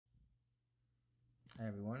Hi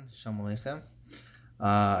everyone, Shalom Aleichem.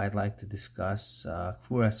 I'd like to discuss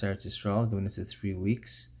Kfuras Eretz Yisrael, given it to 3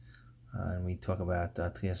 weeks. And we talk about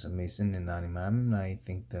Trias Mason and Nani Mam, and I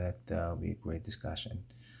think that will be a great discussion.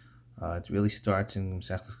 It really starts in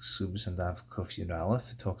Mesechus Ksubis and Daf Kuf Yud Aleph.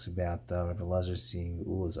 It talks about Rabbi Lazar seeing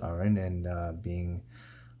Ula's Aron and being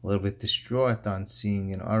a little bit distraught on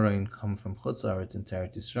seeing an Aron come from Chutz La'aretz into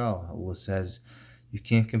Eretz Yisrael. Ula says, you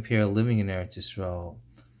can't compare living in Eretz Yisrael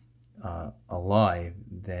alive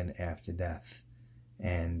than after death.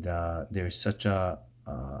 And there's such a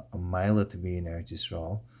mila to be in Eretz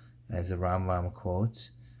Yisrael, as the Rambam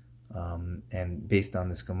quotes, and based on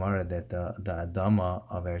this Gemara that the Adama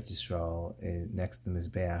of Eretz Yisrael next to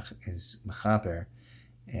Mizbeach is Mechaper,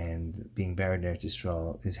 and being buried in Eretz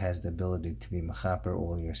Yisrael has the ability to be Mechaper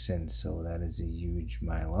all your sins. So that is a huge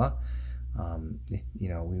mila.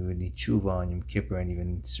 We would need tshuva on Yom Kippur, and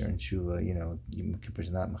even certain tshuva, Yom Kippur is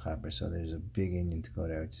not mechaper, so there's a big union to go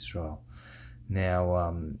to Eretz Yisrael.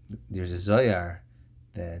 Now, there's a Zohar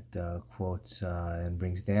that quotes and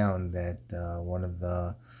brings down that one of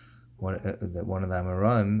the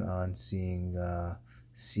Amoraim on seeing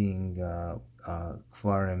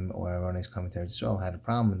Kfarim or Aronis coming to Eretz Yisrael had a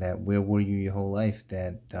problem with that. Where were you your whole life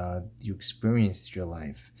that you experienced your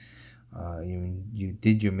life? You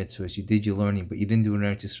did your mitzvahs, you did your learning, but you didn't do it in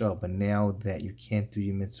Eretz Yisrael. But now that you can't do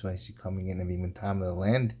your mitzvahs, you're coming in and being time of the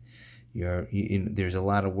land. There's a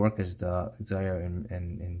lot of work, as the Zohar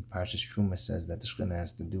in Parshas Truma says, that the Shekhinah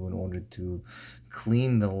has to do in order to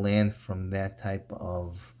clean the land from that type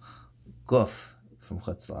of guf from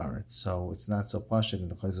Chutz La'aretz. So it's not so pashut in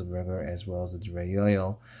the Chayzelberger as well as the Drei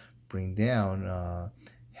Yoel bring down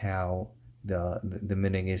how the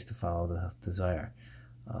minig is to follow the Zohar.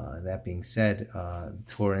 That being said,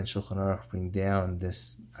 Torah and Shulchan Aruch bring down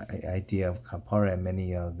this idea of kapara and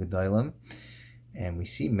many gedolim, and we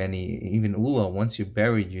see many, even Ula, once you're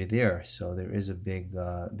buried, you're there. So there is a big,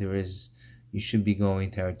 you should be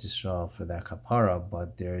going to Eretz Yisrael for that kapara,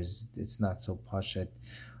 but it's not so pashat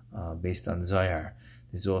based on Zohar.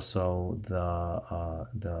 There's also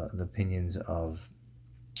the opinions of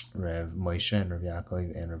Rav Moshe and Rav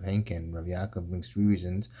Yaakov and Rav Henkin. Rav Yaakov brings 3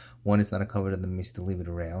 reasons. 1, it's not a covenant of the mitzvah to leave it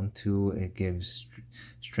around. 2, it gives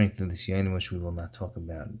strength to the Siyanim, which we will not talk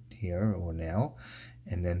about here or now.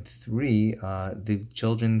 And then 3, the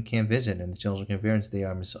children can't visit, and the children can't parents. They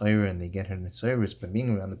are Messiah, and they get her Messiahs by being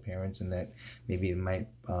around the parents, and that maybe it might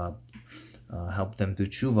help them do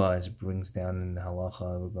tshuva, as it brings down in the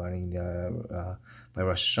halacha regarding by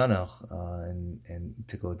Rosh Hashanah and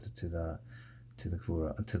to go to the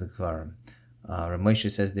Kvarim. Rav Moshe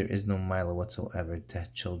says there is no mila whatsoever to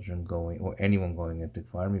children going or anyone going at the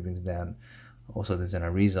Kvarim. He brings down also there's an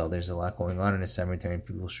Arizal. There's a lot going on in a cemetery, and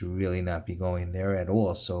people should really not be going there at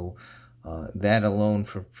all. So that alone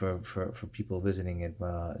for people visiting it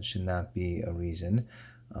should not be a reason.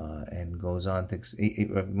 And goes on to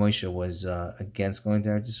Rav Moshe was against going to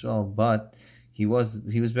Eretz Yisrael, but he was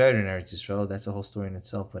buried in Eretz Yisrael. That's a whole story in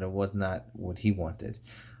itself, but it was not what he wanted.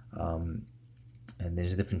 And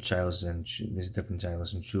there's different shilos and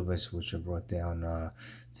shuvas which are brought down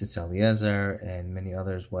Tzitz Eliezer and many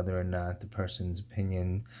others, whether or not the person's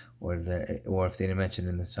opinion or if they didn't mention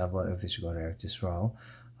in the Sava if they should go to Eretz Yisrael.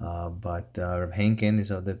 But Rav Henkin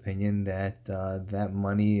is of the opinion that that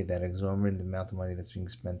money, that exorbitant amount of money that's being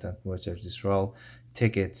spent on Eretz Yisrael,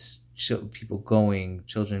 tickets, people going,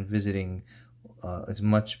 children visiting, it's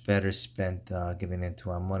much better spent giving it to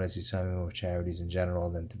Amanas Yisraelim or charities in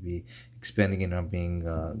general than to be expending it on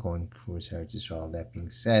going towards Eretz Yisrael. That being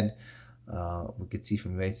said, we could see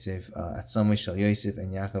from Yosef, Atzamah Shel Yosef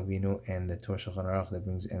and Yaakov Avinu and the Torah Shulchan Aruch that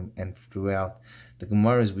brings and throughout the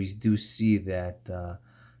Gemaras we do see that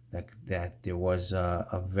there was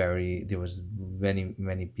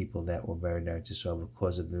many people that were buried in Eretz Yisrael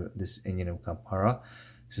because of this inyan of kapara.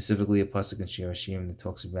 Specifically, a pasuk in Shir Hashim that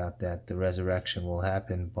talks about that the resurrection will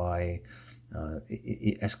happen by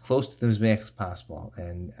as close to the Mizbeach as possible,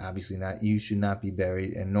 and obviously you should not be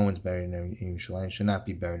buried, and no one's buried in Yerushalayim. Should not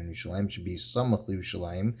be buried in Yerushalayim. It should be Samach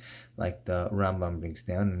Yerushalayim, like the Rambam brings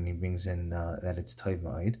down, and he brings in that it's Tov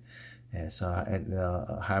Ma'id. So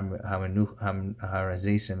Har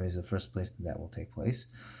Azesim is the first place that will take place.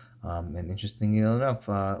 And interestingly enough,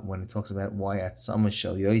 when it talks about why Atzamah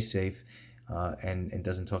Shel Yosef. And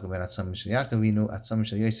doesn't talk about Atzamah Shel Yaakov Avinu. Atzamah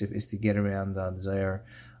Shel Yosef is to get around the Zohar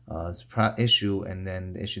issue, and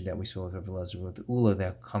then the issue that we saw with Rabbi Lazar with the Ula,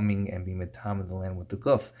 they're coming and being metam of the land with the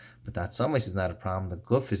guf. But the Atzamah is not a problem. The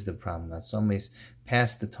guf is the problem. The Atzamah is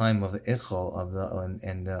past the time of ichol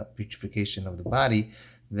and the putrefaction of the body.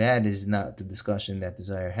 that is not the discussion that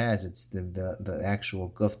desire has. It's the actual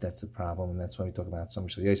guf that's the problem, and that's why we talk about Tzamim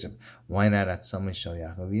Shel Yosef. Why not at Tzamim Shel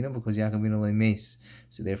Yaakov Avinu? Because Yaakov Avinu loy meis,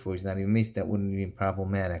 so therefore he's not even meis. That wouldn't be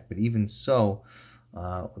problematic. But even so,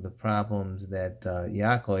 the problems that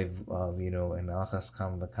Yaakov, and Alachas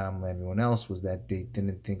Kam V'Kam and everyone else was that they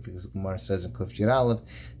didn't think, because Gemara says in Kuf Yud Aleph,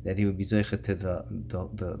 that he would be zeicha to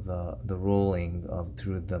the rolling of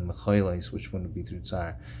through the mecholos, which wouldn't be through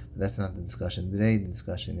Tsar. But that's not the discussion today. The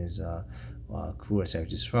discussion is Kvuras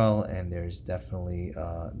Eretz Yisrael, and there's definitely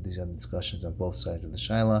these other discussions on both sides of the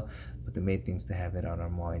shaila. But the main thing is to have it on our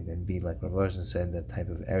mind and be, like Rav Arshan said, that type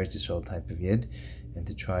of Eretz Yisrael type of yid, and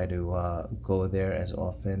to try to go there as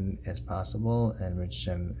often as possible, and Rich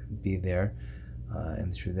Hashem be there,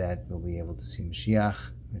 and through that we'll be able to see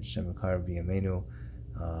Mashiach, Rich Hashem Makar B'Yameinu,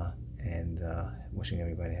 and wishing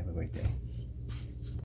everybody have a great day.